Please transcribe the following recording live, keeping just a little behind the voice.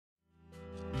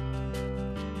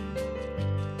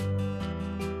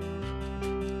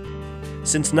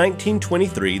Since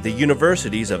 1923, the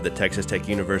universities of the Texas Tech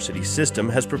University system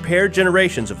has prepared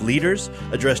generations of leaders,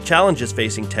 addressed challenges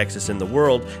facing Texas and the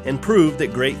world, and proved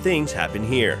that great things happen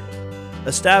here.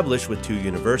 Established with two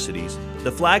universities,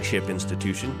 the flagship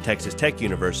institution, Texas Tech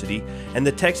University, and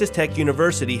the Texas Tech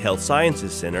University Health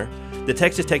Sciences Center, the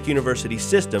Texas Tech University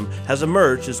system has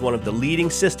emerged as one of the leading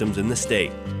systems in the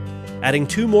state. Adding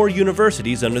two more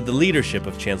universities under the leadership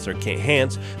of Chancellor Kent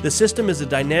Hance, the system is a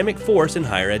dynamic force in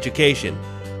higher education.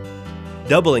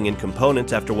 Doubling in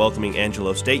components after welcoming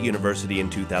Angelo State University in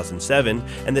 2007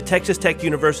 and the Texas Tech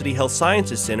University Health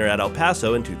Sciences Center at El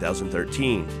Paso in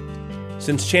 2013.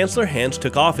 Since Chancellor Hance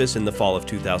took office in the fall of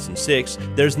 2006,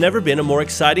 there's never been a more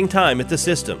exciting time at the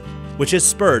system, which has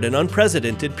spurred an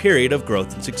unprecedented period of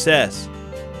growth and success.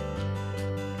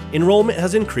 Enrollment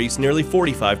has increased nearly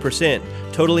 45%,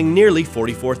 totaling nearly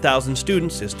 44,000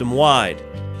 students system-wide.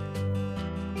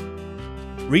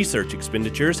 Research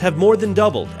expenditures have more than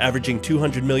doubled, averaging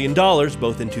 $200 million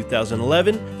both in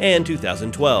 2011 and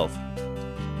 2012.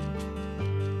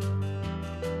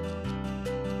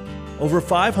 Over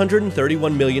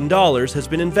 $531 million has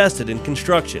been invested in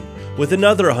construction, with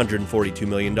another $142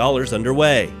 million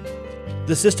underway.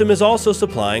 The system is also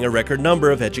supplying a record number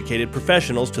of educated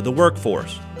professionals to the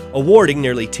workforce, awarding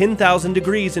nearly 10,000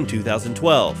 degrees in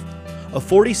 2012, a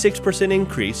 46%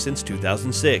 increase since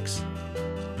 2006.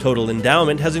 Total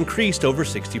endowment has increased over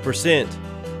 60%,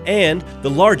 and the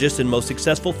largest and most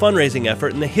successful fundraising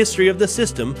effort in the history of the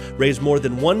system raised more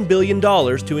than $1 billion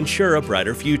to ensure a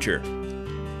brighter future.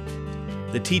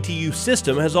 The TTU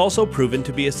system has also proven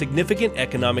to be a significant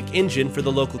economic engine for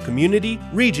the local community,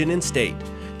 region, and state,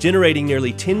 generating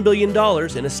nearly $10 billion in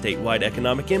a statewide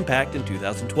economic impact in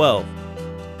 2012.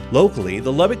 Locally,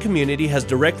 the Lubbock community has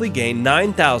directly gained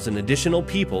 9,000 additional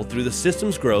people through the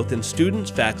system's growth in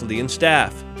students, faculty, and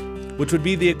staff, which would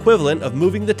be the equivalent of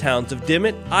moving the towns of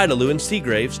Dimmitt, Idalou, and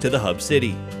Seagraves to the hub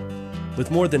city.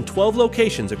 With more than 12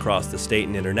 locations across the state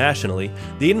and internationally,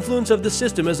 the influence of the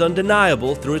system is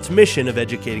undeniable through its mission of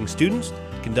educating students,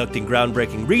 conducting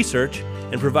groundbreaking research,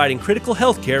 and providing critical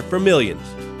health care for millions.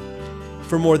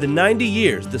 For more than 90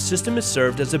 years, the system has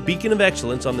served as a beacon of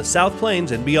excellence on the South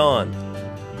Plains and beyond.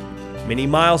 Many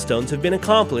milestones have been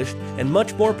accomplished, and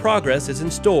much more progress is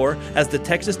in store as the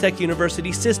Texas Tech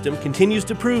University system continues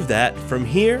to prove that, from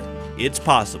here, it's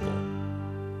possible.